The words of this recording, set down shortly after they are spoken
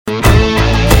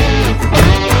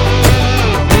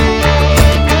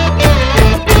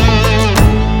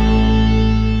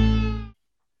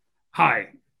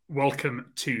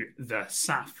Welcome to the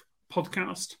SAF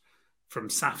podcast from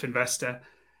SAF Investor.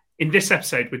 In this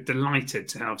episode, we're delighted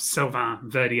to have Sylvain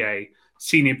Verdier,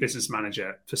 Senior Business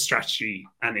Manager for Strategy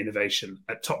and Innovation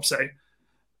at Topsoe.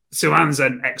 Sylvain's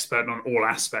an expert on all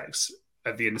aspects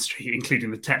of the industry,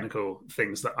 including the technical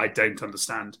things that I don't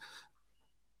understand.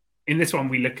 In this one,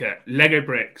 we look at Lego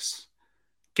bricks,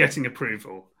 getting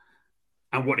approval,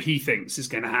 and what he thinks is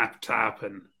going to have to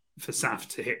happen for SAF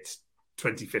to hit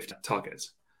 2050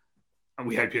 targets. And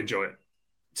we hope you enjoy it.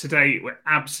 Today, we're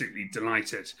absolutely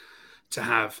delighted to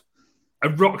have a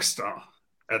rock star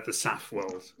of the SAF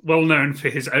world, well known for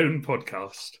his own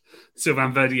podcast,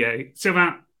 Sylvain Verdier.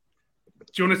 Sylvain,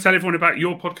 do you want to tell everyone about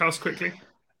your podcast quickly?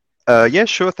 Yeah,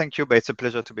 sure. Thank you. But it's a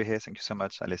pleasure to be here. Thank you so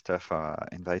much, Alistair, for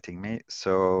inviting me.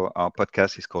 So our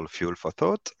podcast is called Fuel for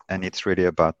Thought, and it's really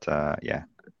about,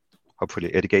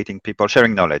 hopefully educating people,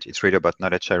 sharing knowledge. It's really about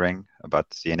knowledge sharing, about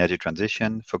the energy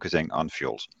transition, focusing on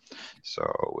fuels. So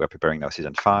we're preparing now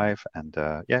season 5, and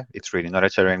it's really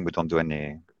knowledge sharing. We don't do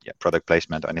any product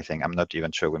placement or anything. I'm not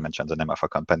even sure we mentioned the name of our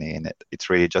company in it. It's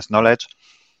really just knowledge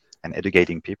and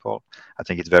educating people. I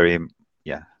think it's very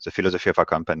the philosophy of our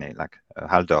company, like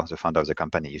Haldor, the founder of the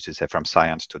company, used to say from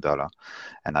science to dollar.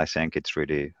 And I think for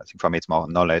me, it's more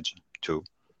knowledge to,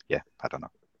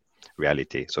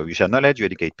 reality. So you share knowledge, you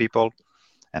educate people,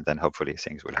 and then hopefully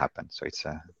things will happen. So it's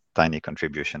a tiny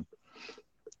contribution.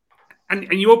 And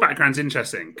your background's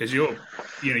interesting because you're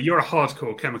a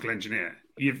hardcore chemical engineer.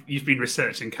 You've been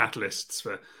researching catalysts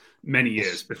for many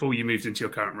years before you moved into your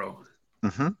current role.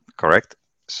 Mm-hmm. Correct.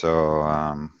 So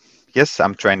yes,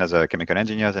 I'm trained as a chemical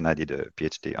engineer, and I did a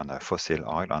PhD on fossil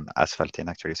oil, on asphaltene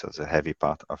actually, so the heavy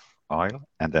part of oil,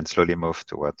 and then slowly moved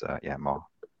towards more,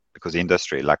 because the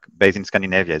industry, like based in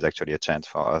Scandinavia, is actually a chance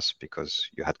for us because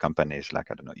you had companies like,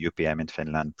 UPM in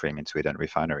Finland, Prim in Sweden,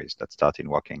 refineries that started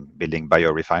building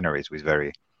biorefineries with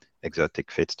very exotic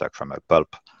feedstock from a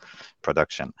pulp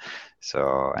production.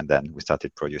 So, and then we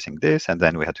started producing this, and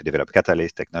then we had to develop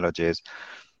catalyst technologies,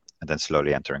 and then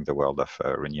slowly entering the world of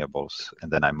renewables. And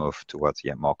then I moved towards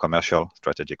more commercial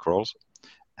strategic roles,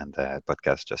 and the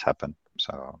podcast just happened.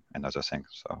 So, and other things.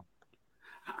 So,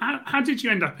 how did you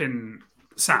end up in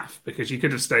SAF? Because you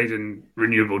could have stayed in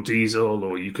renewable diesel,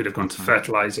 or you could have gone to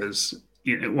fertilizers.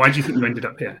 Why do you think you ended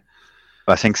up here?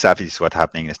 I think SAF is what's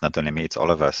happening. It's not only me, it's all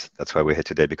of us. That's why we're here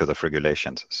today, because of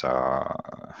regulations. So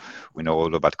we know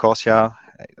all about Corsia,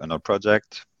 an old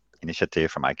project,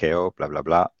 initiative from ICAO, blah, blah,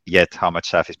 blah. Yet how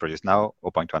much SAF is produced now?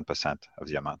 0.1% of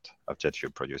the amount of jet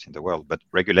fuel produced in the world. But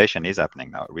regulation is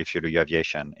happening now. Refuel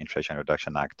Aviation, Inflation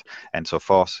Reduction Act, and so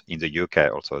forth. In the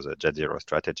UK, also the Jet Zero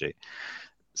strategy.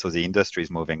 So the industry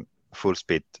is moving full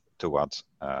speed towards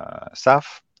SAF.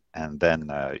 And then,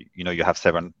 you have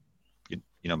 7,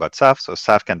 about SAF. So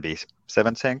SAF can be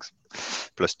 7 things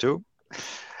plus 2.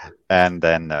 And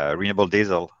then renewable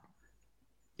diesel,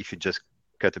 if you just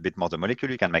cut a bit more the molecule,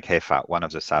 you can make HEFA, one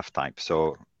of the SAF types.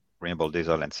 So renewable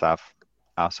diesel and SAF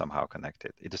are somehow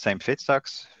connected. It's the same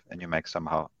feedstocks, and you make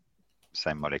somehow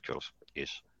same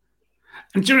molecules-ish.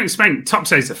 And do you want to explain,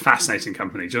 Topsoe is a fascinating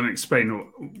company. Do you want to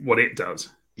explain what it does?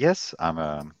 Yes, I'm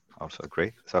also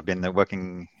agree. So I've been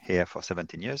working here for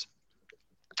 17 years.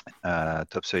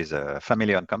 Topsoe is a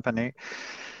family-owned company.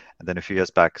 And then a few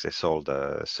years back, they sold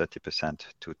 30%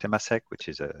 to Temasek, which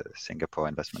is a Singapore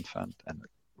investment fund, and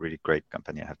really great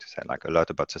company, I have to say, like a lot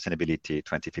about sustainability,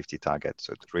 2050 targets.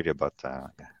 So it's really about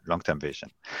long-term vision.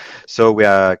 So we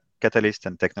are a catalyst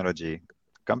and technology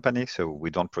company, so we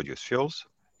don't produce fuels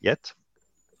yet.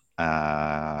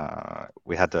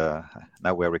 We had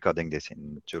now we're recording this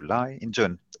in June,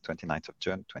 29th of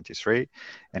June, 23,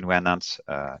 and we announced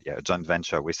a joint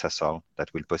venture with Sasol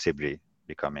that will possibly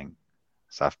be coming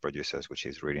SAF producers, which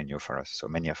is really new for us. So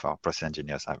many of our process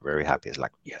engineers are very happy. It's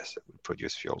like, yes, we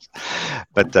produce fuels.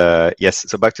 But yes,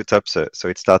 so back to Topsoe. So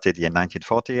it started in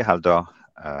 1940. Haldor,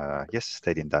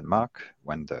 stayed in Denmark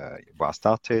when the war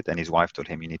started, and his wife told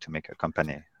him, you need to make a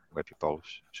company where people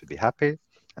should be happy,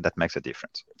 and that makes a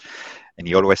difference. And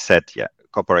he always said,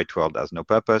 corporate world has no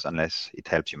purpose unless it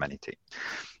helps humanity.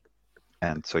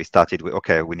 And so he started with,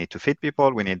 we need to feed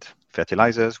people, we need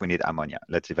fertilizers, we need ammonia.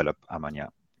 Let's develop ammonia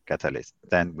catalyst.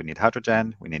 Then we need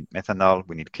hydrogen, we need methanol,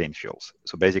 we need clean fuels.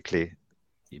 So basically,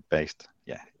 he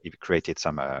created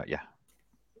some,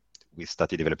 we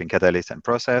started developing catalyst and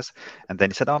process. And then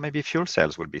he said, maybe fuel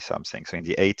cells will be something. So in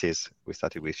the 80s, we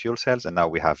started with fuel cells, and now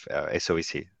we have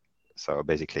SOEC. So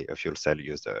basically, a fuel cell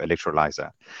used an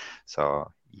electrolyzer. So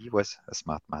he was a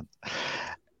smart man.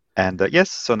 And yes,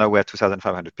 so now we're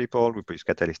 2,500 people. We produce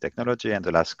catalyst technology, and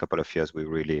the last couple of years we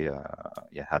really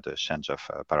had a change of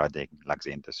paradigm, like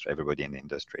the industry, everybody in the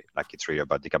industry. Like it's really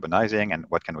about decarbonizing and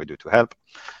what can we do to help.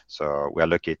 So we are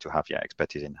lucky to have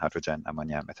expertise in hydrogen,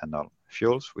 ammonia, methanol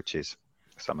fuels, which is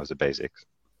some of the basics.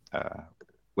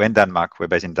 We're in Denmark. We're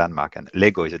based in Denmark, and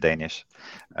Lego is a Danish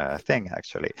thing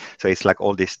actually. So it's like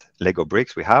all these Lego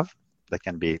bricks we have that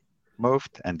can be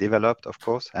moved and developed, of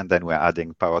course, and then we're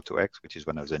adding Power to X, which is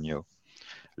one of the new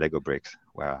Lego bricks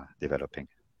we're developing.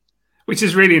 Which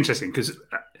is really interesting because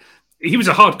he was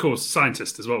a hardcore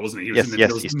scientist as well, wasn't he? He was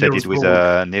yes, he studied with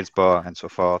Niels Bohr and so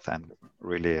forth, and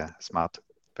really smart,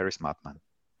 very smart man.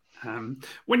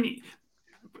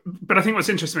 But I think what's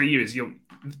interesting about you is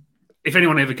if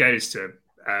anyone ever goes to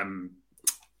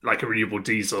like a renewable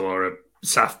diesel or a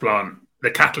SAF plant, the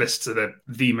catalysts are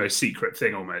the most secret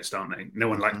thing almost, aren't they? No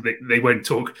one they won't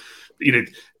talk.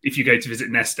 If you go to visit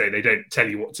Neste, they don't tell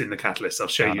you what's in the catalyst. They'll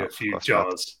show you a few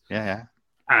jars. Not.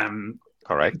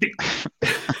 Correct.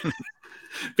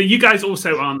 But you guys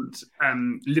also aren't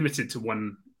limited to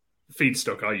one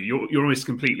feedstock, are you? You're almost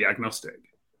completely agnostic.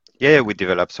 Yeah, we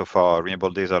developed so far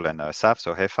renewable diesel and SAF,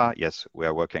 so HEFA. Yes, we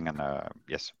are working on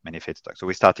many feedstocks. So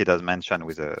we started, as mentioned,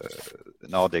 with the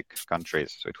Nordic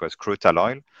countries. So it was crude tall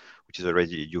oil, which is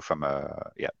already used from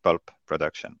pulp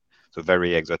production. So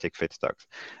very exotic feedstocks.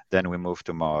 Then we moved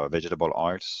to more vegetable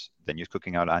oils, then used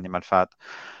cooking oil, animal fat.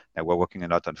 And we're working a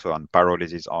lot also on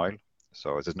pyrolysis oil.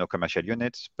 So there's no commercial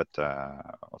units, but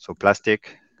also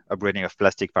plastic, upgrading of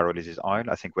plastic pyrolysis oil.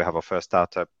 I think we have our first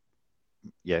startup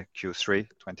Q3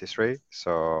 23.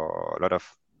 So a lot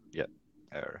of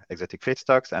exotic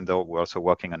feedstocks, and we're also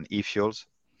working on e-fuels,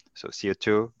 so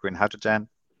CO2, green hydrogen,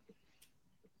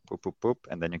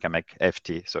 and then you can make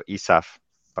FT, so eSAF,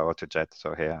 power to jet.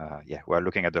 So here, we're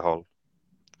looking at the whole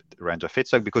range of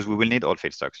feedstock because we will need all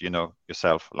feedstocks. You know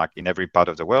yourself, like in every part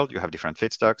of the world, you have different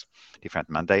feedstocks, different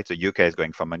mandates. The UK is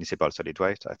going for municipal solid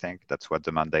waste. I think that's what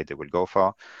the mandate they will go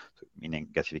for, so meaning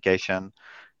gasification,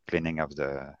 cleaning of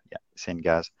the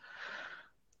syngas.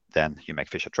 Then you make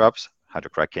Fischer Tropsch,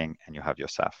 hydrocracking, and you have your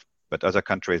SAF. But other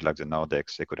countries like the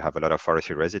Nordics, they could have a lot of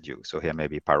forestry residue. So here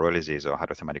maybe pyrolysis or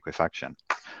hydrothermal liquefaction.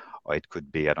 Or it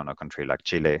could be, I don't know, a country like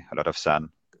Chile, a lot of sun.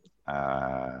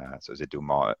 So they do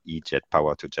more e-jet,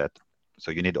 power to jet.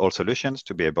 So you need all solutions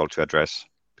to be able to address,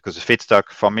 because the feedstock,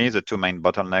 for me, the two main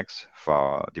bottlenecks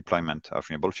for deployment of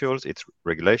renewable fuels, it's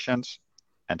regulations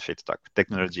and feedstock.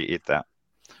 Technology is there.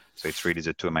 So it's really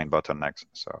the two main bottlenecks.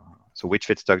 So which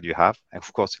feedstock do you have? And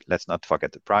of course, let's not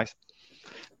forget the price.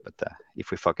 But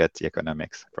if we forget the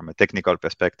economics, from a technical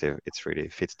perspective, it's really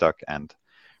feedstock and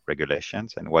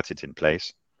regulations. And once it's in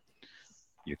place,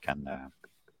 you can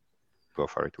go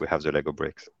for it. We have the Lego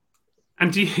bricks.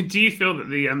 And do you feel that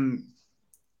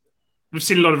we've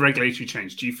seen a lot of regulatory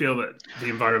change. Do you feel that the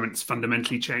environment's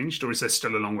fundamentally changed, or is there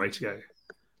still a long way to go?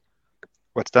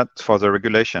 What's that for the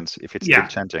regulations? If it's still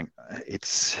changing,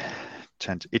 it's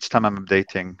changed. Each time I'm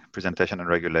updating presentation and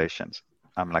regulations,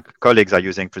 I'm like, colleagues are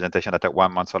using presentation data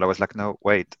 1 month. So I was like, no,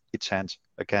 wait, it changed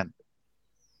again.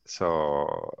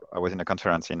 So I was in a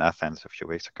conference in Athens a few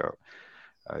weeks ago.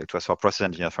 It was for process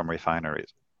engineers from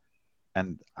refineries.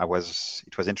 And it was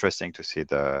interesting to see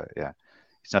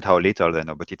it's not how little they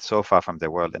know, but it's so far from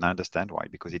the world. And I understand why,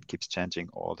 because it keeps changing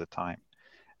all the time.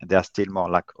 And they are still more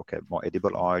like, more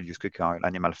edible oil, used cooking oil,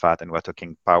 animal fat, and we're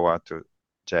talking power to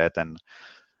jet and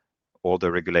all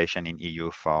the regulation in EU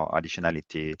for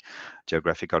additionality,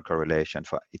 geographical correlation.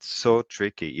 It's so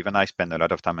tricky. Even I spend a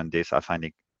lot of time on this. I find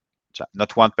it,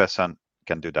 not one person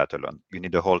can do that alone. You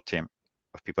need a whole team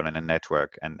of people in a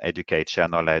network and educate, share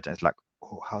knowledge. And it's like,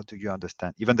 how do you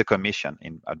understand? Even the commission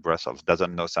at Brussels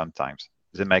doesn't know sometimes.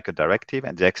 They make a directive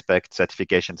and they expect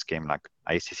certification scheme like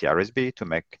ICC RSB to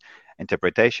make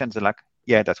interpretations. They're like,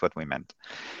 yeah, that's what we meant.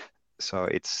 So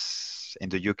it's in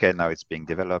the UK now, it's being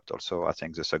developed. Also, I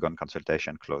think the second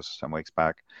consultation closed some weeks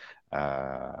back.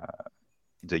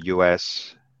 In the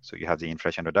US, so you have the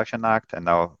Inflation Reduction Act, and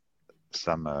now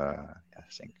some,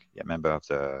 member of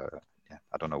the,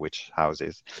 I don't know which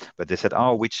houses, but they said,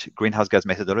 which greenhouse gas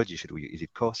methodology should we use? Is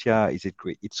it CORSIA? Is it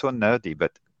green? It's so nerdy,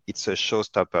 but it's a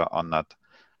showstopper or not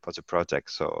for the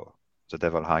project. So the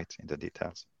devil hides in the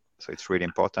details. So it's really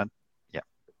important. Yeah.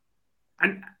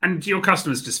 And your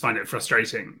customers just find it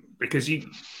frustrating because EU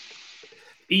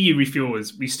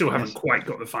refuelers, we still haven't quite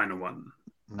got the final one.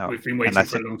 No. We've been waiting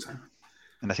for a long time.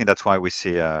 And I think that's why we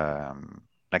see,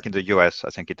 like in the US, I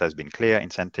think it has been clear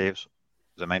incentives.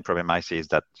 The main problem I see is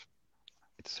that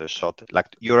it's a short, like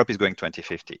Europe is going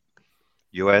 2050.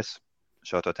 US,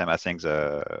 shorter term, I think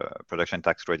the production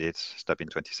tax credits stop in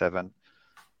 27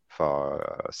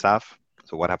 for SAF.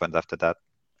 So what happens after that?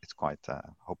 it's quite,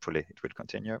 hopefully it will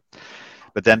continue.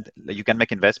 But then you can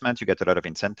make investments, you get a lot of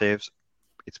incentives.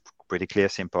 It's pretty clear,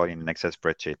 simple. In an Excel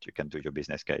spreadsheet, you can do your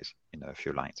business case in a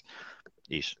few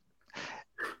lines-ish.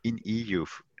 In EU,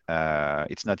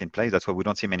 it's not in place. That's why we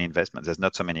don't see many investments. There's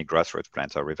not so many grassroots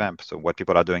plants or revamp. So what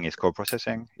people are doing is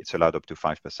co-processing. It's allowed up to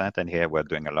 5%. And here we're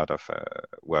doing a lot of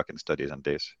work and studies on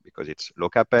this because it's low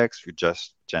capex. You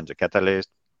just change the catalyst,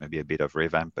 maybe a bit of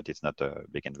revamp, but it's not a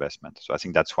big investment. So I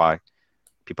think that's why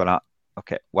people are,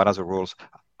 okay, what are the rules?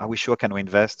 Are we sure can we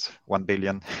invest 1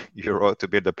 billion euro to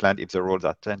build a plant if the rules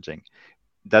are changing?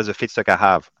 Does the feedstock I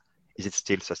have, is it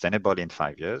still sustainable in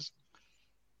 5 years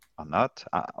or not?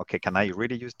 Okay, can I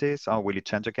really use this or will it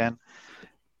change again?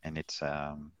 And it's,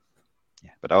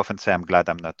 but I often say I'm glad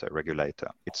I'm not a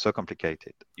regulator. It's so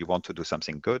complicated. You want to do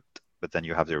something good, but then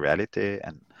you have the reality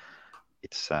and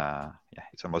it's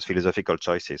almost philosophical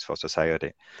choices for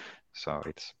society. So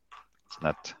it's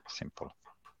not simple.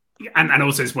 And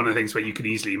also it's one of the things where you can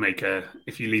easily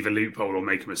if you leave a loophole or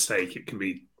make a mistake, it can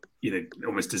be,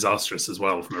 almost disastrous as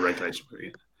well from a regulation point of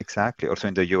view. Exactly. Also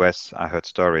in the US, I heard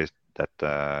stories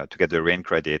that to get the RIN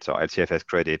credits or LCFS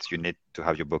credits, you need to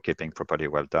have your bookkeeping properly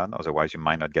well done. Otherwise, you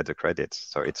might not get the credits.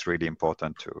 So it's really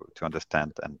important to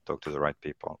understand and talk to the right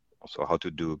people. Also, how to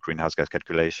do greenhouse gas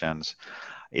calculations.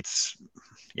 It's,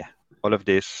 all of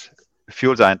this.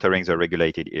 Fuels are entering the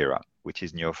regulated era, which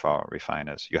is new for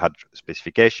refiners. You had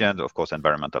specifications, of course,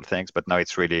 environmental things, but now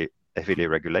it's really heavily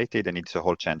regulated and it's a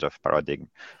whole change of paradigm,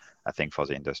 I think, for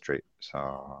the industry.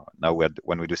 So now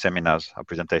when we do seminars or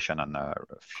presentation on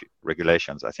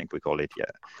regulations, I think we call it,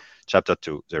 chapter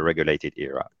 2, the regulated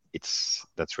era.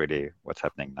 That's really what's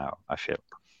happening now, I feel.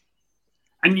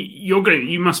 And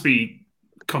you must be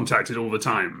contacted all the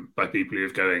time by people who are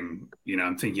going,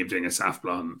 I'm thinking of doing a SAF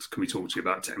plant. Can we talk to you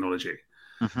about technology?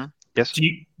 Mm-hmm. Yes.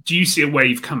 Do you see a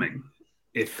wave coming?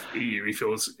 If EU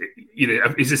feels,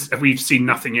 have we seen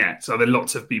nothing yet? So are there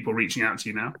lots of people reaching out to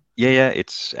you now? Yeah.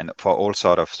 It's and for all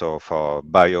sort of, so for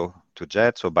bio to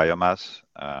jet, so biomass,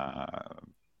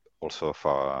 also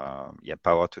for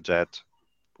power to jet.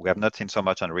 We have not seen so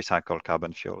much on recycled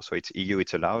carbon fuel. So it's EU,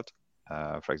 it's allowed.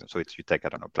 For example, so you take, I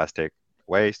don't know, plastic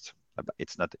waste.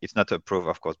 It's not approved,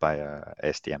 of course, by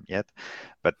STM yet,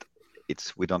 but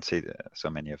we don't see so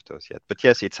many of those yet. But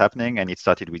yes, it's happening, and it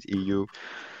started with EU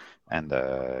and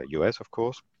US, of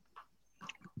course.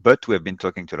 But we have been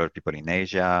talking to a lot of people in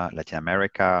Asia, Latin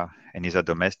America, and these are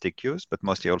domestic use, but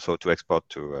mostly also to export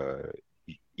to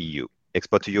EU.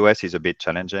 Export to US is a bit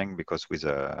challenging because with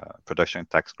a production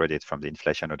tax credit from the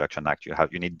Inflation Reduction Act,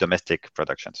 you need domestic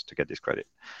productions to get this credit.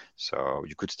 So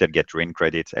you could still get RIN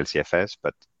credits, LCFS,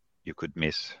 but you could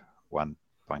miss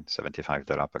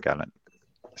 $1.75 per gallon.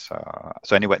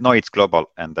 So anyway, no, it's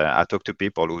global. And I talk to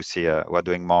people who are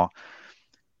doing more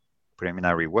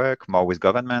preliminary work, more with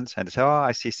governments, and they say,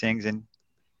 I see things in,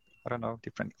 I don't know,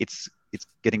 different. It's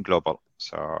getting global.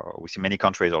 So we see many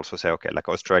countries also say, okay, like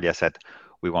Australia said,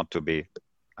 we want to be,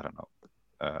 I don't know,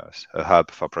 a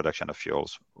hub for production of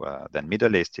fuels. Then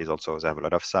Middle East is also, they have a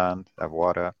lot of sun, they have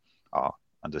water, or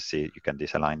on the sea, you can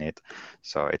desaline it.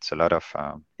 So it's a lot of,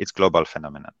 it's global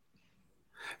phenomenon.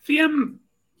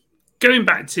 Going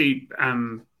back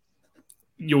to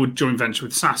your joint venture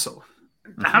with Sasol,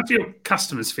 how do your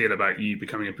customers feel about you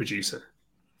becoming a producer?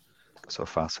 So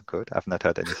far, so good. I've not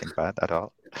heard anything bad at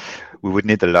all. We would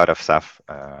need a lot of SAF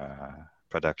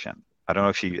production. I don't know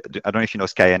if you know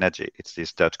Sky Energy. It's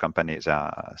this Dutch company. They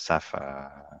are SAF.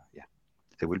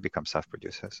 They will become SAF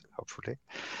producers, hopefully.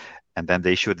 And then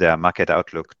they issued their market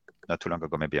outlook not too long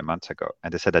ago, maybe a month ago,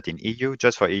 and they said that in EU,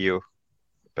 just for EU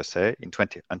per se,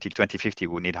 until 2050,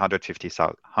 we need 150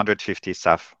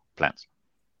 SAF plants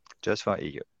just for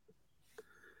EU.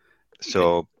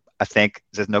 So I think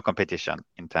there's no competition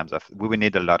in terms of, we will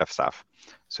need a lot of SAF.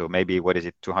 So maybe,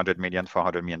 200 million,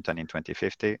 400 million ton in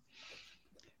 2050.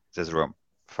 There's room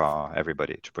for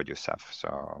everybody to produce SAF.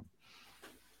 So,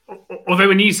 although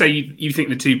when you say you think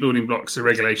the two building blocks are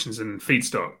regulations and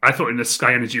feedstock, I thought in the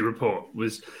Sky Energy report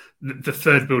was the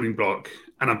third building block,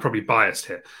 and I'm probably biased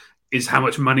here, is how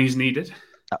much money is needed.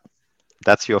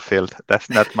 That's your field. That's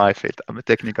not my field. I'm a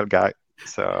technical guy.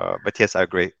 So, but yes, I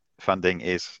agree. Funding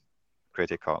is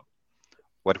critical.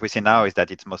 What we see now is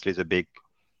that it's mostly the big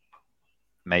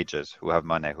majors who have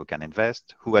money, who can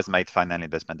invest, who has made final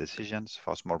investment decisions.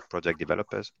 For small project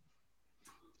developers,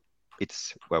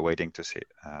 we're waiting to see,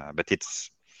 but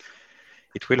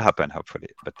it will happen hopefully.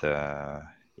 But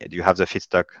you have the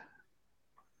feedstock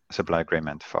supply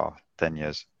agreement for 10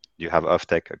 years. You have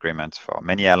offtake agreements for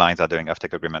many airlines are doing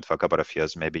offtake agreement for a couple of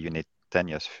years. Maybe you need 10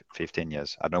 years, 15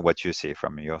 years. I don't know what you see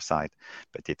from your side,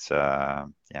 but it's I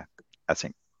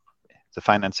think the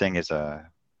financing is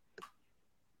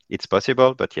it's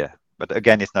possible, but yeah. But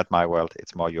again, it's not my world;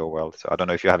 it's more your world. So I don't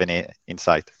know if you have any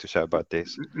insight to share about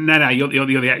this. No, you're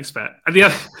the expert. And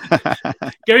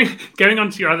going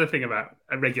on to your other thing about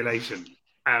regulation,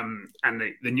 and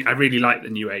I really like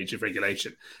the new age of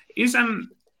regulation. Is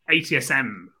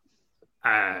ATSM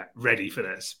ready for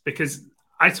this? Because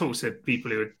I talk to people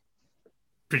who are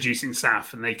producing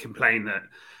SAF, and they complain that,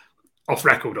 off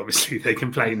record, obviously, they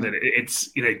complain that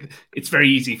it's very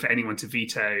easy for anyone to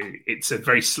veto. It's a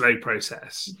very slow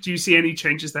process. Do you see any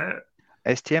changes there?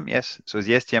 STM, yes. So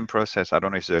the STM process, I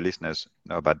don't know if the listeners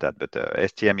know about that, but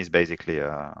STM is basically,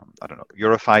 I don't know,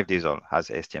 Euro 5 diesel has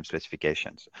STM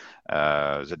specifications.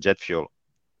 The jet fuel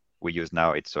we use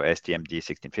now, it's so STM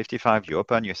D1655. You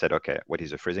open, you said, okay, what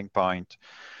is the freezing point?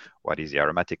 What is the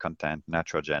aromatic content,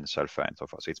 nitrogen, sulfur, and so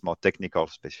forth. So it's more technical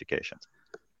specifications.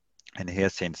 And here,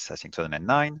 since I think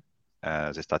 2009,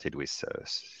 they started with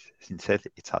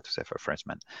synthetic. It's hard to say for a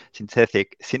Frenchman.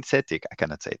 Synthetic. I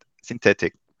cannot say it.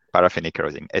 Synthetic paraffinic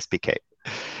kerosene, SPK.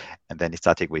 And then it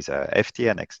started with FT,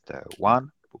 Annex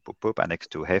 1, Annex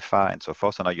 2, HEFA, and so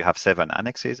forth. So now you have 7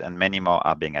 annexes, and many more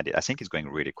are being added. I think it's going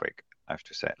really quick, I have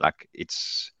to say. Like,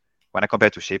 it's, when I compare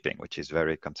to shipping, which is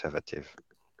very conservative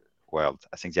world,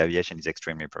 I think the aviation is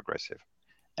extremely progressive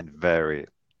and very,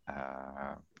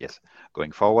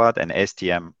 going forward. And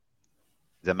STM,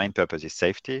 the main purpose is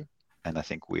safety. And I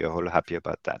think we are all happy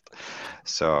about that.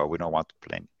 So we don't want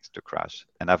planes to crash.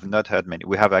 And I've not heard many.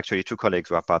 We have actually 2 colleagues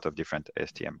who are part of different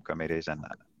STM committees. And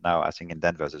now I think in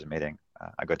Denver there's a meeting.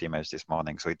 I got emails this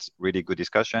morning. So it's really good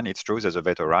discussion. It's true, there's a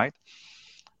veto right.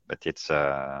 But it's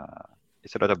a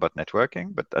lot about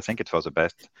networking. But I think it's for the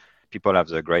best. People have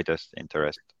the greatest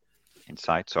interest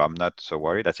inside. So I'm not so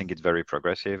worried. I think it's very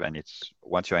progressive. And it's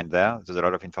once you're in there, there's a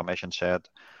lot of information shared.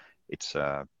 It's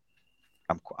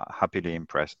I'm happily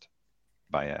impressed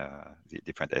by the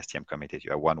different STM committees.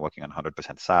 You have one working on 100%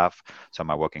 SAF, some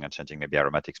are working on changing maybe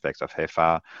aromatic specs of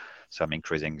HEFA, some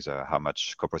increasing how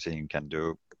much co-processing you can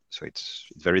do. So it's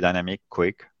very dynamic,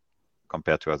 quick,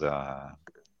 compared to other,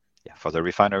 for the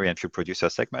refinery and fuel producer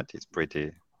segment, it's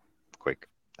pretty quick.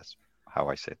 That's how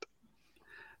I see it.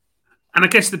 And I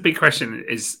guess the big question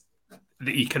is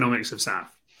the economics of SAF.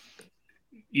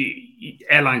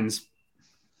 Airlines,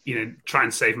 try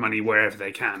and save money wherever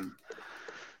they can.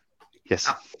 Yes.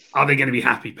 Are they going to be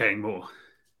happy paying more?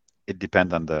 It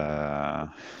depends on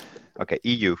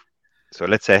EU. So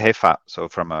let's say HEFA. So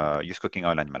from used cooking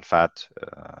oil, animal fat.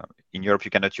 In Europe,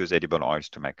 you cannot use edible oils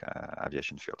to make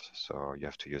aviation fuels. So you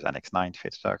have to use Annex 9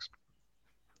 feedstocks.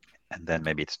 And then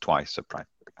maybe it's twice the price.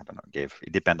 I don't know.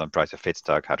 It depends on price of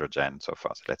feedstock, hydrogen, so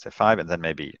forth. So let's say 5. And then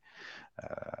maybe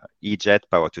E-jet,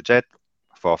 power to jet,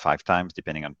 4 or 5 times,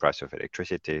 depending on price of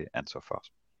electricity and so forth.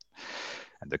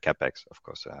 And the capex, of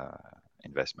course,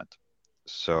 investment.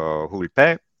 So who will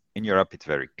pay? In Europe, it's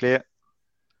very clear.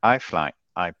 I fly,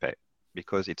 I pay,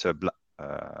 because it's an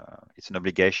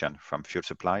obligation from fuel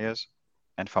suppliers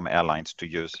and from airlines to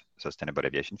use sustainable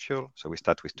aviation fuel. So we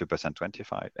start with 2%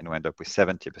 25, and we end up with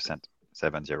 70%,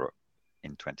 70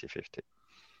 in 2050.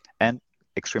 And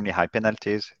extremely high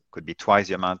penalties, could be twice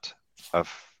the amount of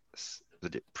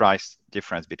the price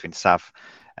difference between SAF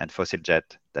and fossil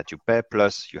jet that you pay,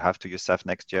 plus you have to use SAF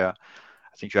next year.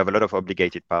 I think you have a lot of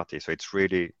obligated parties. So it's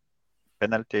really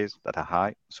penalties that are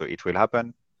high. So it will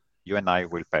happen. You and I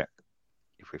will pay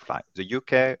if we fly. The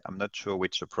UK, I'm not sure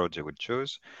which approach they will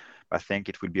choose. I think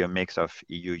it will be a mix of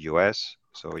EU, US.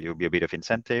 So you'll be a bit of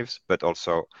incentives, but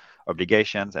also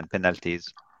obligations and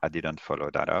penalties. I didn't follow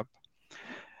that up.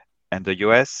 And the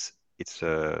US, it's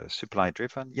supply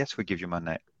driven. Yes, we give you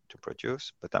money to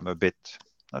produce, but I'm a bit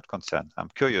not concerned. I'm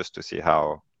curious to see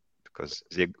how, because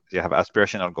they have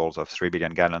aspirational goals of 3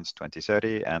 billion gallons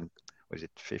 2030, and was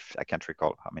it 5? I can't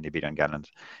recall how many billion gallons.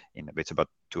 It's about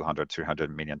 200,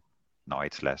 300 million. No,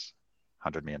 it's less,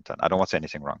 100 million ton. I don't want to say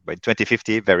anything wrong, but in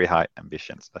 2050, very high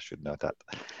ambitions. I should know that.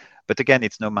 But again,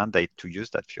 it's no mandate to use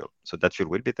that fuel. So that fuel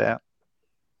will be there.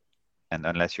 And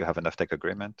unless you have an offtake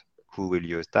agreement, who will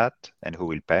use that and who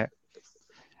will pay?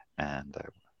 And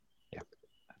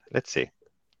let's see.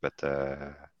 But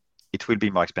it will be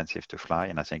more expensive to fly.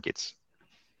 And I think it's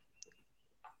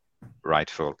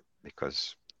rightful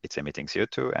because it's emitting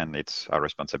CO2 and it's our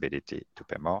responsibility to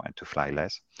pay more and to fly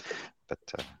less. But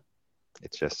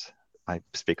it's just, I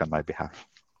speak on my behalf.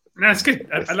 No, that's good.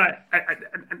 Yes.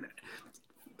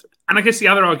 And I guess the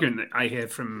other argument that I hear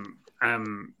from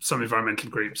some environmental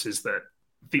groups is that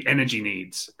the energy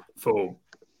needs for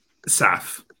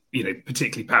SAF,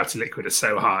 particularly power to liquid, are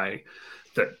so high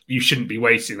that you shouldn't be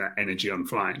wasting that energy on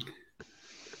flying.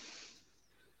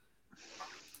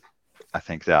 I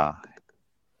think they're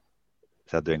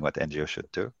doing what NGOs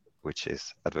should do. which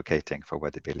is advocating for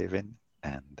what they believe in.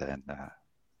 And then,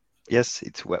 yes,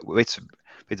 it's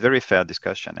very fair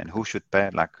discussion. And who should pay?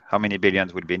 Like, how many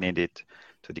billions will be needed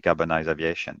to decarbonize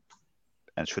aviation?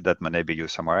 And should that money be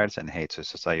used somewhere else? And hey, it's a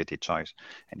society choice.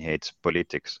 And hey, it's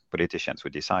politicians who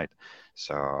decide.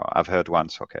 So I've heard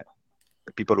once, okay,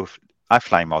 people I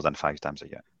fly more than 5 times a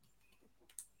year.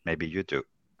 Maybe you do.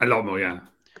 A lot more, yeah.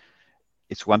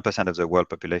 It's 1% of the world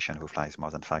population who flies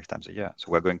more than 5 times a year. So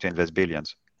we're going to invest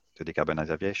billions to decarbonize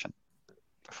aviation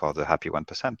for the happy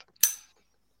 1%.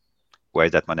 Where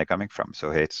is that money coming from?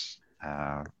 So it's,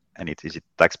 is it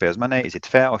taxpayers' money? Is it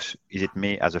fair? Or is it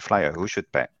me as a flyer who should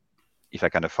pay? If I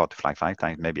can afford to fly 5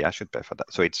 times, maybe I should pay for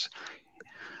that. So it's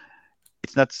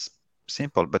not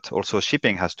simple, but also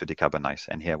shipping has to decarbonize.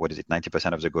 And here, what is it?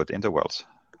 90% of the goods in the world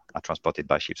are transported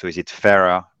by ship. So is it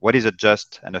fairer? What is a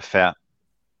just and a fair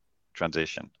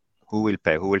transition? Who will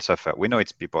pay? Who will suffer? We know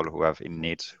it's people who have in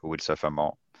needs who will suffer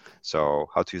more. So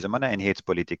how to use the money? And here it's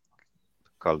political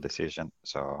decision.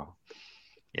 So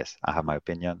yes, I have my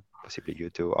opinion. Possibly you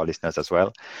too, our listeners as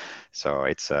well. So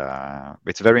it's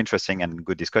very interesting and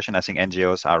good discussion. I think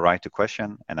NGOs are right to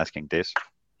question and asking this,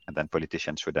 and then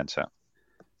politicians should answer.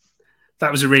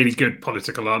 That was a really good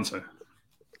political answer.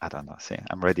 I don't know. See,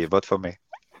 I'm ready. Vote for me.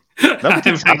 No, but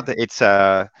it's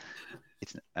hard.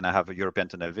 And I have a European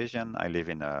tunnel vision. I live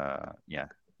in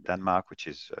Denmark, which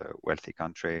is a wealthy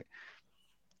country.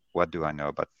 What do I know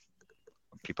about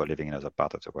people living in other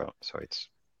parts of the world? So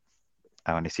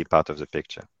I only see part of the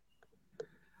picture.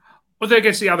 Well, I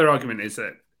guess the other argument is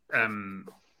that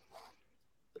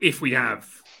if we have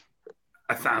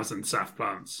 1,000 SAF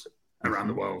plants around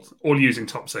the world, all using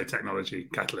Topsoe technology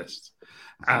catalysts,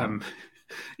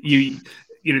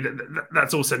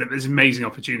 that's also there's amazing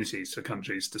opportunities for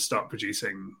countries to start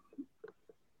producing,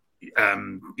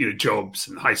 jobs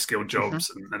and high skilled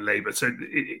jobs and labour. So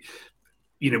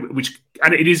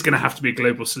it is going to have to be a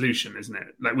global solution, isn't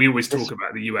it? Like we always talk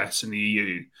about the US and the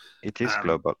EU. It is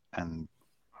global, and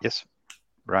yes,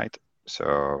 right.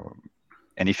 So,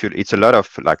 and it's a lot of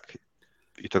like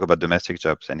you talk about domestic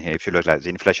jobs, and here if you look at the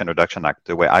Inflation Reduction Act,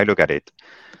 the way I look at it,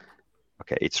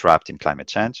 okay, it's wrapped in climate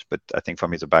change, but I think for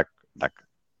me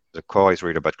the core is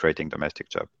really about creating domestic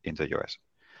jobs in the US.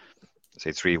 So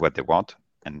it's really what they want,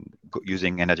 and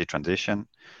using energy transition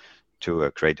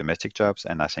to create domestic jobs.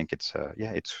 And I think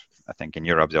I think in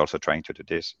Europe they're also trying to do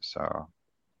this. So,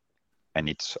 and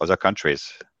it's other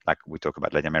countries like we talk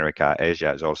about Latin America,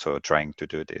 Asia is also trying to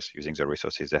do this using the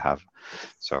resources they have.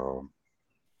 So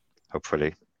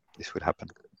hopefully this would happen.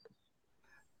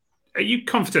 Are you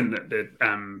confident that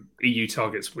the EU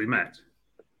targets will be met?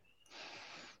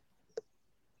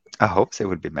 I hope they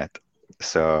will be met.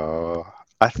 So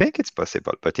I think it's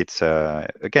possible, but it's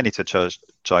again, it's a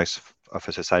choice of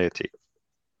a society.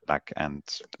 And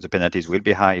the penalties will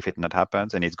be high if it not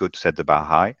happens, and it's good to set the bar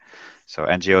high. So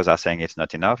NGOs are saying it's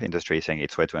not enough. Industry is saying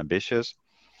it's way too ambitious.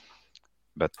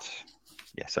 But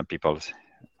yeah, some people,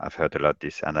 I've heard a lot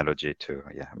this analogy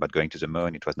about going to the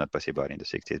moon. It was not possible in the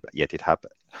 60s, but yet it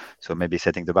happened. So maybe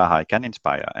setting the bar high can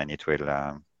inspire, and it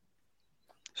will.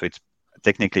 So it's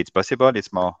technically it's possible.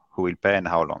 It's more who will pay and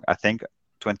how long. I think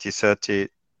 2030.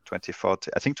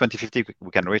 2040, I think 2050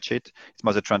 we can reach it. It's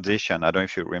more the transition. I don't know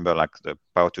if you remember, like the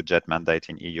power to jet mandate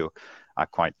in EU are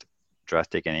quite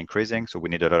drastic and increasing. So we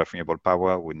need a lot of renewable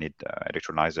power. We need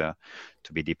electrolyzer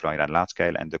to be deployed at large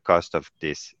scale, and the cost of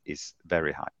this is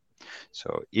very high.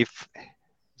 So if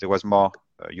there was more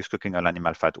used cooking oil,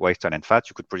 animal fat, waste oil, and fat,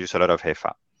 you could produce a lot of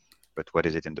HEFA. But what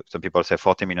is it some people say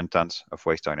 40 million tons of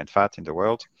waste oil and fat in the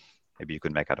world. Maybe you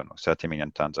could make, 30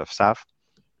 million tons of SAF.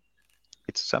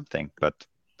 It's something,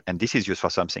 and this is used for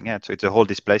something else. So it's a whole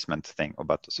displacement thing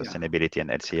about sustainability and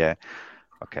LCA.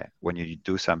 Okay, when you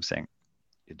do something,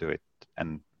 you do it.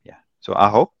 And so I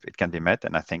hope it can be met,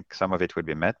 and I think some of it will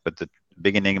be met, but the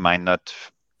beginning might not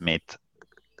meet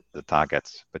the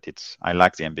targets, but I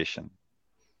like the ambition.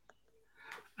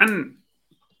 And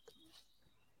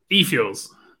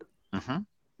e-fuels.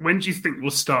 When do you think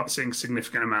we'll start seeing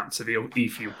significant amounts of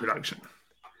e-fuel production?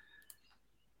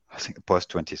 I think post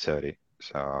 2030.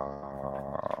 So,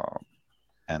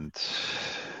 and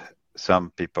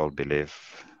some people believe,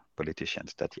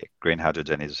 politicians, that green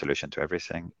hydrogen is a solution to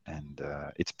everything, and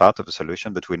it's part of the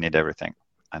solution, but we need everything.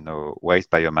 I know waste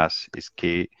biomass is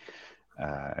key.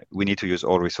 We need to use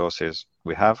all resources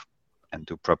we have and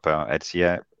do proper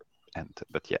LCA.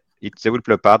 They will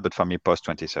play a part, but for me, post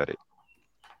 2030.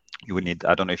 You will need,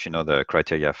 I don't know if you know the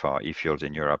criteria for e-fuels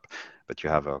in Europe, but you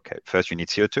have, first you need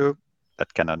CO2.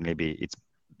 That can only be, it's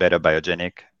better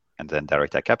biogenic, and then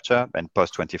direct air capture. And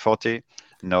post 2040,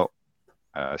 no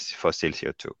fossil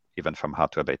CO2, even from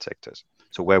hard to abate sectors.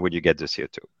 So where would you get the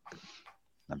CO2?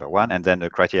 Number one. And then the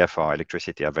criteria for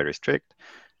electricity are very strict.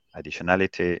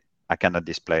 Additionality, I cannot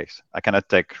displace. I cannot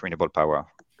take renewable power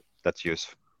that's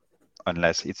used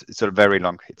unless it's a very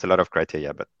long, it's a lot of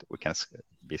criteria, but we can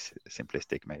be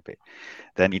simplistic maybe.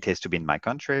 Then it has to be in my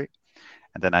country.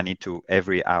 And then I need to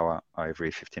every hour or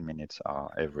every 15 minutes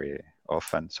or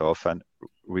so often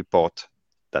report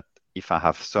that if I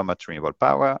have so much renewable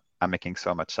power, I'm making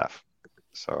so much SAF.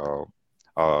 So,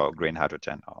 or green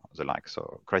hydrogen or the like.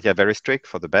 So criteria very strict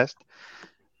for the best,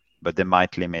 but they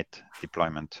might limit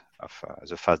deployment of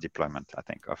the fast deployment, I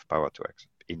think, of Power-to-X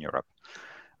in Europe.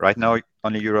 Right now,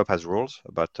 only Europe has rules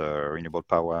about renewable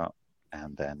power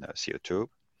and then CO2.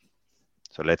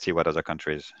 So let's see what other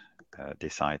countries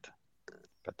decide.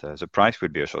 But the price will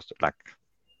be also like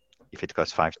if it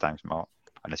costs 5 times more,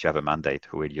 unless you have a mandate,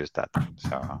 who will use that?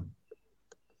 So.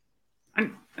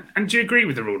 And do you agree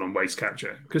with the rule on waste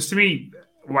capture? Because to me,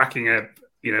 whacking a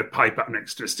pipe up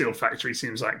next to a steel factory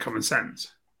seems like common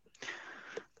sense.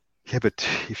 Yeah, but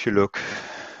if you look,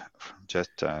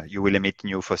 you will emit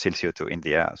new fossil CO2 in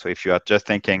the air. So if you are just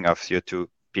thinking of CO2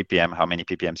 ppm, how many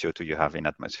ppm CO2 you have in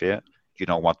atmosphere, you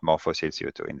don't want more fossil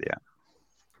CO2 in the air.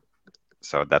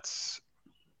 So that's,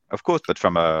 of course, but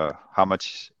from how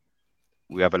much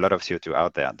we have a lot of CO2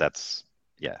 out there, that's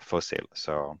fossil.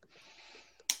 So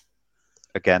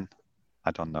again,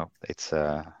 I don't know. It's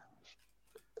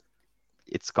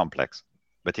complex,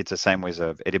 but it's the same with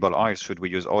edible oils. Should we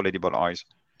use all edible oils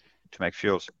to make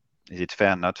fuels? Is it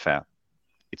fair? Not fair.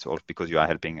 It's all because you are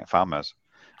helping farmers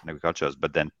and agriculture,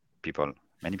 but then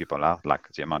many people are like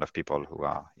the amount of people who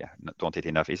are don't eat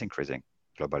enough is increasing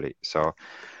globally. So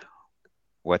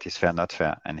what is fair, not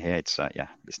fair? And here it's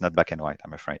not black and white,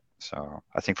 I'm afraid. So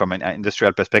I think from an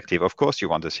industrial perspective, of course you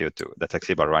want the CO2 that's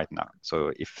accessible right now.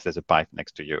 So if there's a pipe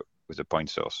next to you with a point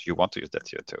source, you want to use that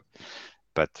CO2,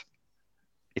 but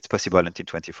it's possible until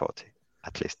 2040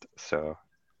 at least. So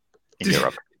in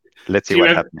Europe, let's see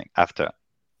what's happening after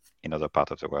in other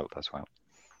parts of the world as well.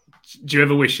 Do you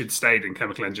ever wish you'd stayed in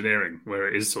chemical engineering where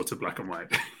it is sort of black and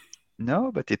white?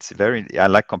 No, but I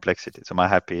like complexity. So my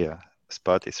happy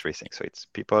spot is 3 things. So it's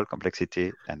people,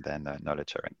 complexity, and then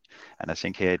knowledge sharing. And I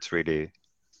think here it's really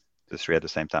the 3 at the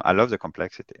same time. I love the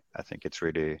complexity. I think it's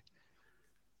really,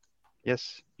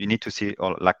 yes, you need to see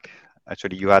all, like,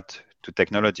 actually you add to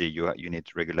technology, you need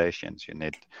regulations, you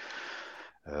need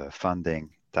funding,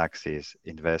 taxes,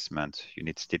 investment, you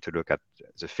need still to look at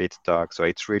the feedstock. So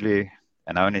it's really,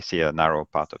 and I only see a narrow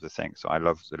part of the thing. So I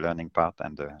love the learning part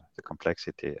and the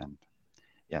complexity. And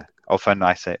often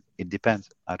I say, it depends.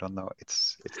 I don't know.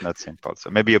 It's not simple. So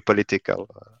maybe a political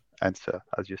answer,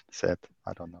 as you said.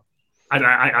 I don't know.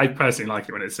 I personally like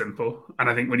it when it's simple. And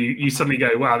I think when you suddenly go,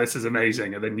 wow, this is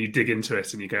amazing. And then you dig into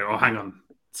it and you go, oh, hang on.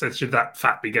 So should that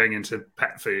fat be going into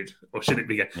pet food or should it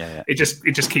be going? It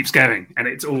just keeps going. And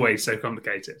it's always so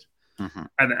complicated. Mm-hmm.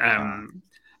 And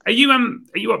are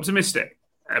you optimistic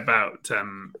about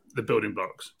the building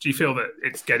blocks? Do you feel that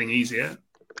it's getting easier?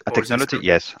 Technology,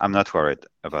 yes. I'm not worried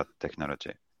about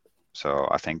technology. So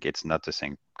I think it's not the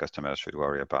thing customers should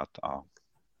worry about.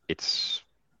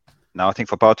 Now I think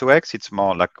for Power-to-X, it's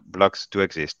more like blocks do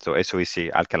exist. So SOEC,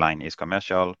 alkaline is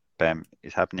commercial. PEM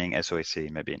is happening.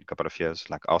 SOEC, maybe in a couple of years.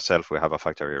 Like ourselves, we have a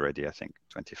factory ready, I think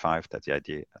 25. That's the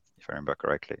idea, if I remember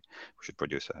correctly. We should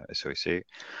produce a SOEC.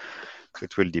 So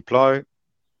it will deploy.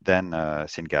 Then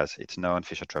syngas, it's known.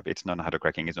 Fischer-Tropsch, it's known.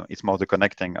 Hydrocracking is known. It's more the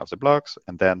connecting of the blocks.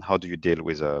 And then how do you deal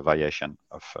with a variation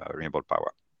of renewable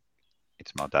power?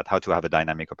 It's more that how to have a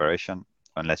dynamic operation,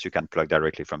 unless you can plug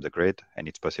directly from the grid. And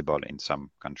it's possible in some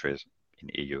countries in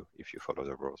EU if you follow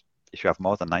the rules. If you have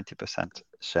more than 90%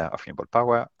 share of renewable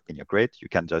power in your grid, you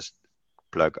can just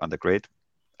plug on the grid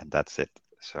and that's it.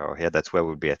 So here, that's where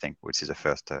we'll be, I think, which is the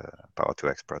first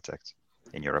Power-to-X project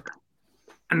in Europe.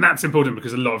 And that's important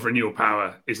because a lot of renewable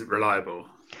power isn't reliable.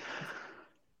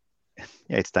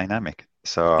 Yeah, it's dynamic.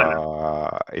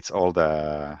 So it's all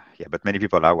but many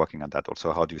people are working on that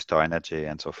also. How do you store energy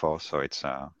and so forth? So it's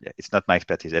not my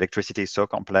expertise. Electricity is so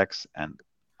complex and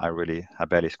I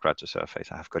barely scratch the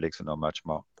surface. I have colleagues who know much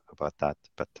more about that,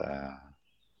 but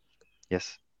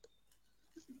yes.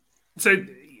 So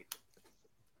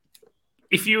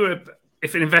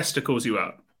if an investor calls you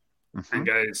up and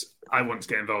goes, I want to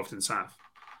get involved in SAF,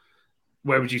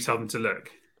 where would you tell them to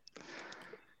look?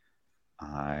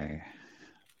 I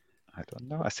don't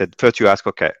know. I said, first you ask,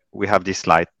 okay, we have this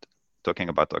slide talking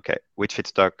about, okay, which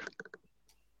feedstock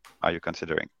are you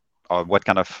considering? Or what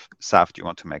kind of SAF do you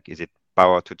want to make? Is it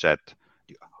power to jet?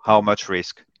 How much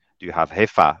risk do you have?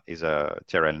 HEFA is a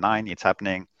TRL9, it's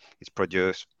happening, it's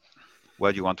produced.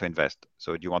 Where do you want to invest?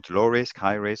 So do you want low risk,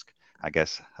 high risk? I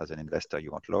guess as an investor,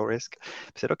 you want low risk.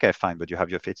 I said, okay, fine, but you have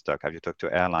your feedstock. Have you talked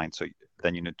to airlines? So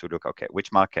then you need to look, okay,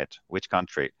 which market, which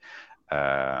country,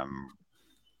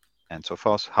 and so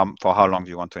forth. For how long do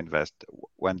you want to invest?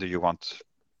 When do you want?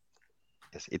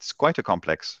 Yes, it's quite a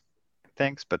complex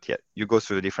things, but yeah, you go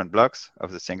through the different blocks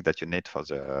of the things that you need for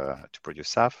to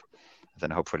produce SAF.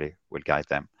 Then hopefully we'll guide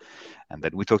them. And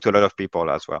then we talk to a lot of people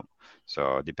as well.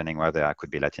 So depending where they are,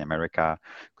 could be Latin America,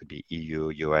 could be EU,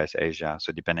 US, Asia.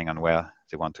 So depending on where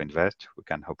they want to invest, we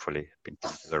can hopefully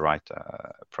pinpoint the right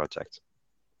project.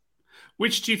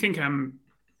 Which do you think,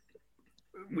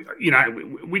 you know,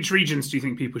 which regions do you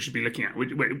think people should be looking at?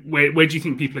 Where do you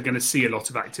think people are going to see a lot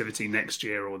of activity next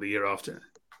year or the year after?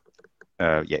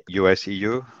 Yeah, US,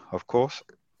 EU, of course.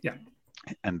 Yeah.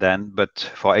 And then, but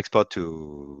for export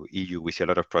to EU, we see a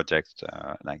lot of projects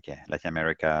like Latin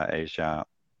America, Asia,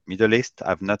 Middle East.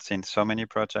 I've not seen so many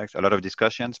projects, a lot of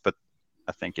discussions, but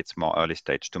I think it's more early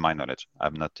stage to my knowledge.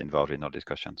 I'm not involved in all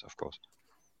discussions, of course.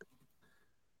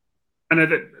 And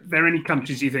are there any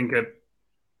countries you think are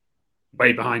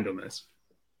way behind on this?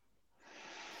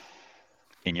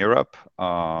 In Europe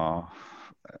or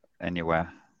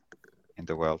anywhere in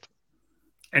the world?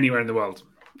 Anywhere in the world,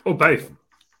 or both?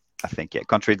 I think, yeah,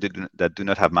 countries that do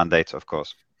not have mandates, of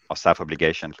course, or SAF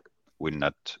obligations will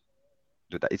not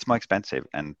do that. It's more expensive,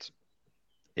 and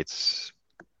it's,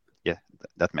 yeah,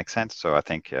 that makes sense. So I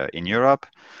think in Europe,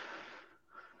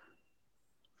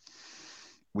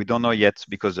 we don't know yet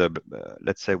because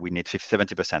let's say we need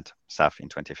 70% SAF in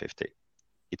 2050.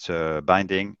 It's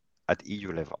binding at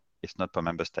EU level. It's not per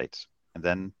member states. And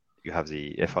then you have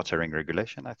the effort sharing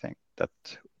regulation, I think, that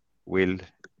will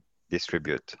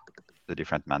distribute the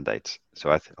different mandates.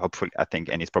 So hopefully, I think,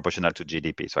 and it's proportional to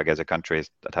GDP. So I guess the countries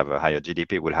that have a higher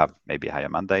GDP will have maybe higher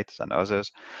mandates than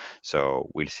others. So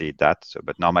we'll see that. So,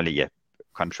 but normally, yeah,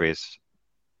 countries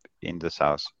in the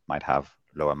south might have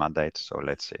lower mandates. So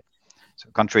let's see. So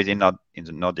countries in the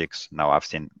Nordics now, I've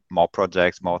seen more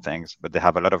projects, more things, but they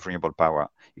have a lot of renewable power.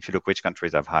 If you look which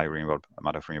countries have high renewable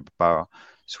amount of renewable power,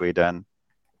 Sweden,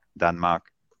 Denmark,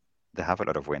 they have a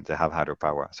lot of wind. They have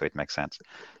hydropower, so it makes sense.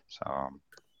 So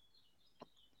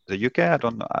the UK, I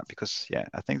don't know, because yeah,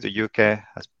 I think the UK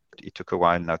it took a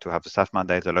while now to have the SAF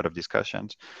mandate, a lot of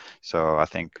discussions. So I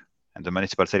think, and the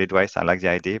municipal solid waste, I like the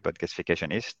idea, but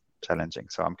gasification is challenging.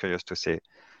 So I'm curious to see.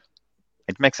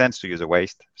 It makes sense to use a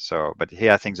waste. So, but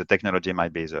here I think the technology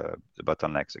might be the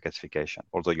bottleneck, the gasification.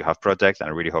 Although you have projects, and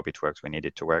I really hope it works. We need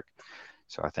it to work.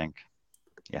 So I think,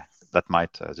 yeah, that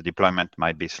might the deployment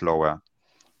might be slower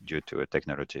due to a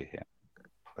technology here.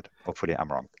 But hopefully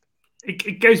I'm wrong.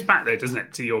 It goes back there, doesn't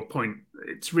it, to your point?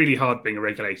 It's really hard being a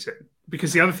regulator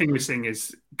because the other thing we're seeing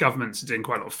is governments are doing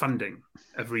quite a lot of funding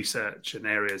of research and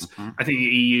areas. Mm-hmm. I think the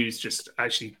EU's just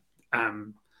actually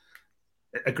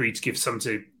agreed to give some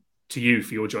to you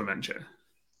for your joint venture.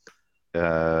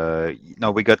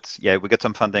 No, we got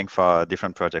some funding for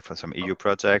different projects, for some EU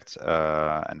projects,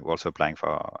 and we're also applying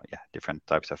for different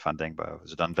types of funding. But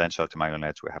the joint venture, to my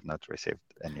knowledge, we have not received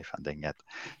any funding yet.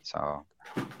 So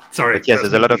sorry, but yes,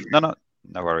 there's a lot of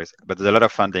no worries. But there's a lot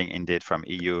of funding indeed from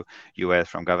EU, US,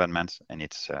 from governments, and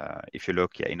it's if you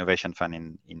look, innovation fund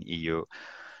in EU,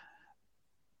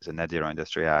 the Net Zero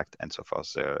Industry Act, and so forth.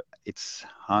 So it's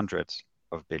hundreds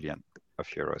of billions of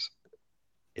euros.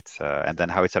 It's and then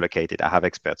how it's allocated. I have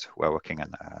experts who are working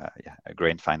on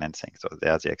green financing, so they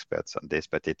are the experts on this.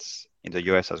 But it's in the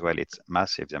US as well. It's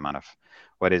massive, the amount of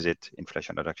what is it?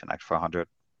 Inflation Reduction Act, $400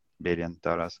 billion,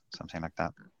 something like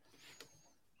that.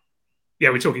 Yeah,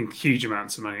 we're talking huge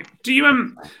amounts of money. Do you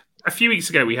a few weeks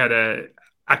ago we had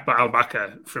Akbar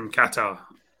Al-Bakr from Qatar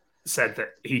said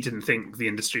that he didn't think the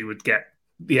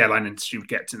airline industry would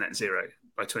get to net zero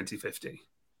by 2050.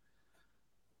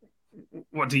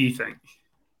 What do you think?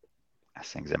 I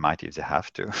think they might if they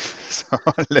have to. So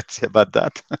let's see about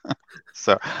that.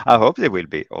 So I hope they will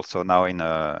be. Also now in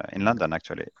London,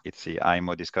 actually, it's the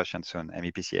IMO discussion soon,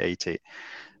 MEPC 80,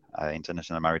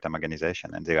 International Maritime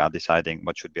Organization, and they are deciding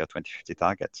what should be our 2050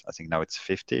 targets. I think now it's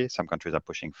 50. Some countries are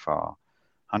pushing for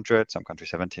 100, some countries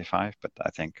 75. But I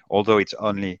think although it's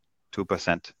only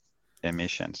 2%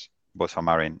 emissions, both for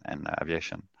marine and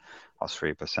aviation, or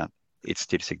 3%, it's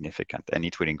still significant, and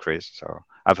it will increase. So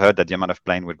I've heard that the amount of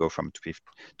plane will go from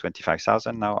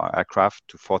 25,000 now aircraft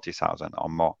to 40,000 or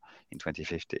more in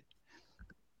 2050.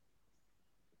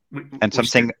 And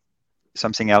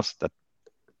something else that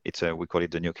it's we call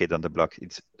it the new kid on the block.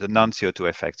 It's the non-CO2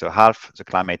 effect. So half the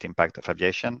climate impact of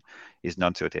aviation is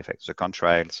non-CO2 effect. The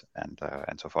contrails and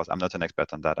so forth. I'm not an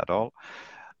expert on that at all,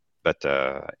 but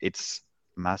it's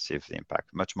massive, the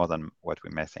impact, much more than what we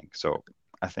may think. So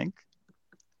I think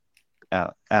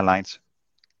airlines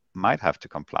might have to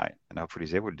comply, and hopefully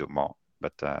they will do more.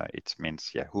 But it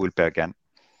means, who will pay again?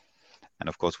 And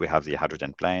of course, we have the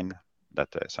hydrogen plane that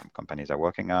some companies are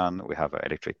working on. We have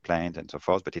electric planes and so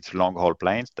forth, but it's long-haul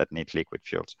planes that need liquid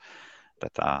fuels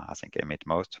that I think emit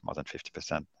more than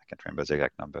 50%. I can't remember the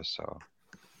exact numbers. So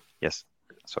yes,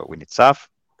 so we need SAF,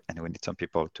 and we need some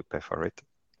people to pay for it.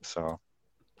 So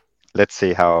let's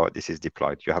see how this is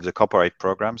deployed. You have the corporate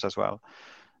programs as well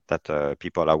that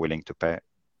people are willing to pay.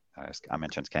 I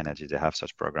mentioned Skynergy, they have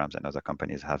such programs, and other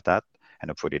companies have that,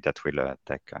 and hopefully that will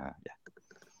take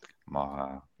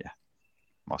more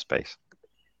space.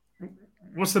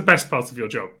 What's the best part of your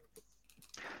job?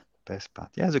 Best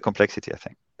part, the complexity, I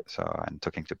think. So, and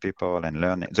talking to people and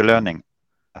learning,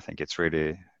 I think it's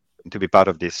really to be part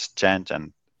of this change,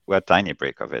 and we're a tiny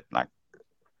brick of it. Like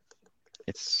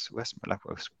we're like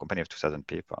a company of 2,000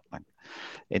 people,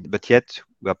 but yet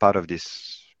we're part of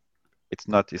this.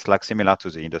 It's like similar to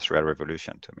the Industrial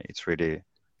Revolution to me. It's really,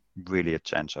 really a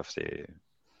change of the.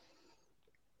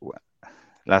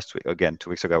 Last week, again, 2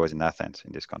 weeks ago, I was in Athens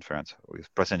in this conference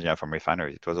with process engineer from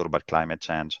refineries. It was all about climate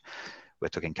change. We're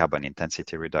talking carbon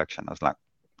intensity reduction. I was like,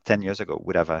 10 years ago,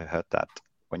 would have I heard that?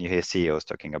 When you hear CEOs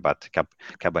talking about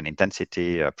carbon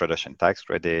intensity, production tax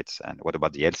credits, and what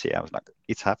about the LCA? I was like,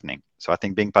 it's happening. So I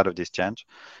think being part of this change,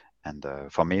 and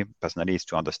for me personally, is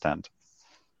to understand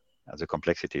the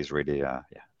complexity is really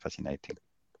fascinating.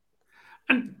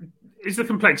 And is the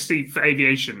complexity for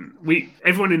aviation?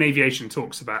 Everyone in aviation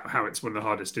talks about how it's one of the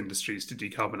hardest industries to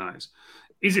decarbonize.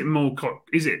 Is it more?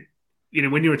 Is it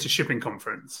when you're at a shipping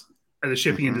conference, are the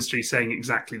shipping industry saying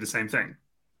exactly the same thing?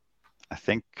 I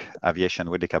think aviation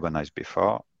will decarbonize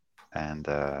before, and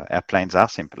airplanes are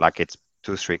simple. Like it's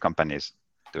 2-3 companies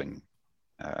doing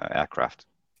aircraft.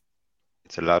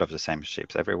 It's a lot of the same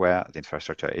ships everywhere. The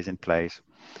infrastructure is in place.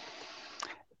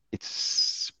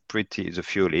 The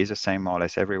fuel is the same more or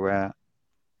less everywhere,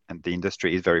 and the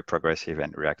industry is very progressive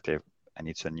and reactive, and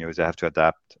they have to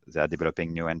adapt. They are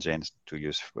developing new engines to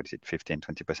use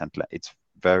 15-20%. It's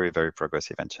very, very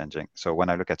progressive and changing. So when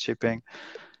I look at shipping,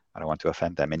 I don't want to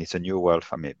offend them, and it's a new world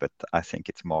for me, but I think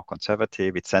it's more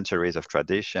conservative. It's centuries of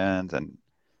traditions, and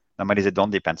normally they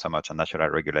don't depend so much on national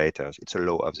regulators. It's a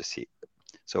law of the sea.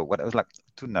 So what I was like,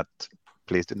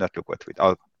 please do not look what we.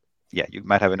 You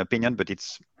might have an opinion, but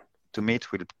to me,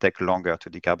 it will take longer to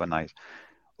decarbonize.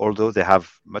 Although they have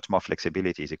much more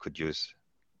flexibility, they could use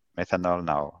methanol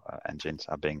now. Engines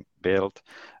are being built,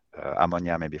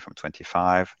 ammonia maybe from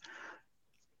 25,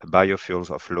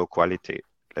 biofuels of low quality.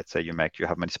 Let's say you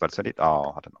have municipal solid, I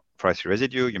don't know, forestry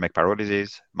residue. You make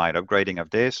pyrolysis, mild upgrading of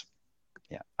this.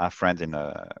 I have friends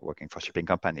working for a shipping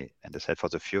company, and they said for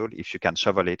the fuel, if you can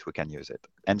shovel it, we can use it.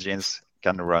 Engines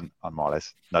can run on more or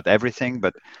less not everything,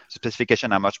 but the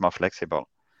specifications are much more flexible.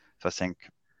 So I think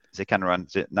they can run.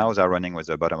 Now they're running with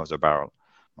the bottom of the barrel,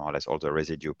 more or less all the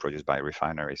residue produced by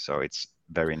refineries. So it's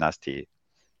very nasty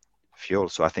fuel.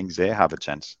 So I think they have a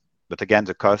chance. But again,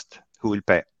 the cost, who will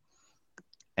pay?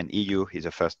 And EU is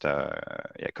the first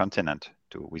continent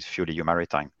with Fuel EU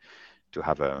Maritime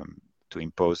to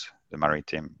impose the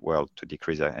maritime world to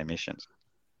decrease their emissions.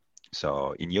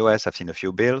 So in US, I've seen a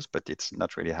few bills, but it's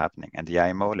not really happening. And the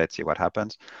IMO, let's see what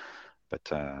happens. But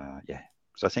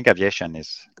so I think aviation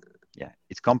is,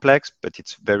 it's complex, but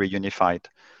it's very unified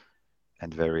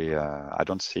and very. I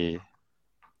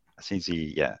think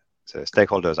the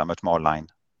stakeholders are much more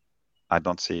aligned.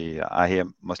 I hear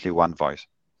mostly one voice,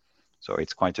 so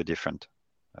it's quite a different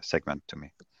segment to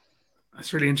me.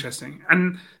 That's really interesting.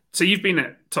 And so you've been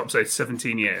at Topsoe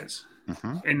 17 years.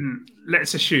 And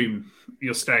let's assume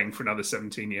you're staying for another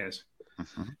 17 years.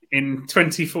 In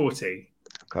 2040.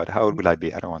 God, how old will I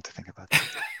be? I don't want to think about that.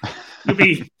 You'll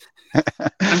be.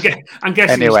 I'm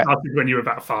guessing anyway. You started when you were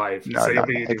about 5. No, so you'll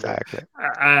be exactly.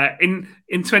 In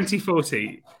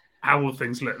 2040, how will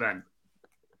things look then?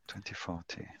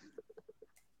 2040.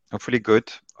 Hopefully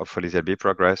good. Hopefully there'll be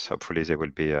progress. Hopefully there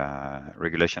will be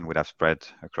regulation would have spread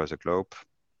across the globe.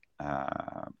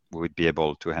 We would be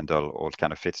able to handle all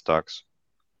kind of feedstocks.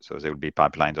 So there will be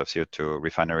pipelines of CO2,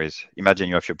 refineries. Imagine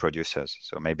you have your producers.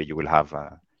 So maybe you will have,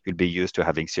 you'll be used to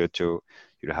having CO2.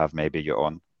 You'll have maybe your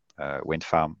own wind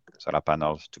farm, solar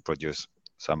panels to produce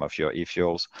some of your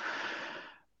e-fuels.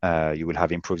 You will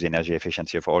have improved the energy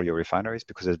efficiency of all your refineries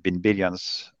because there's been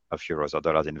billions of euros or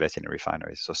dollars invested in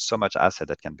refineries. So much asset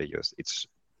that can be used.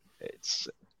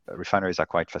 Refineries are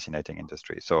quite fascinating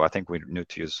industry. So I think we need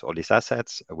to use all these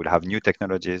assets. We'll have new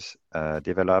technologies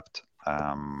developed.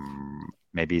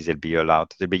 Maybe they'll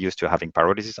be used to having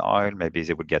pyrolysis oil. Maybe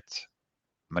they would get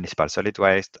municipal solid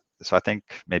waste. So I think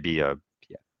maybe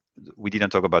we didn't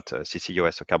talk about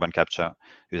CCUS, so carbon capture,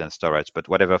 use and storage, but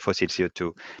whatever fossil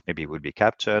CO2 maybe will be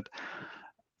captured.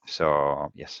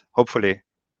 So yes, hopefully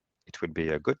it will be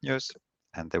a good news,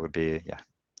 and there will be,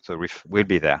 so we'll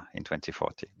be there in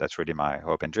 2040. That's really my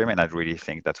hope and dream, and I really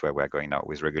think that's where we're going now,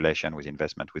 with regulation, with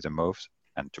investment, with the moves,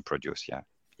 and to produce,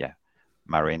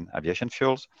 marine aviation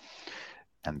fuels.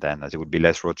 And then there will be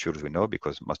less road fuels, we know,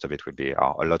 because most of it will be,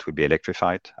 a lot will be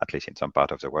electrified, at least in some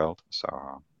part of the world.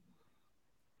 So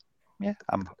yeah,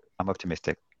 I'm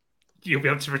optimistic. You'll be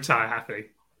able to retire happily.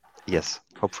 Yes,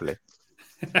 hopefully.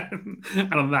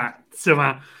 And on that,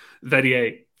 Sylvain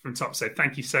Verdier from Topsoe,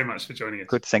 thank you so much for joining us.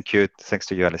 Good, thank you. Thanks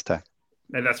to you, Alistair.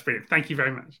 No, that's brilliant. Thank you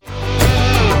very much.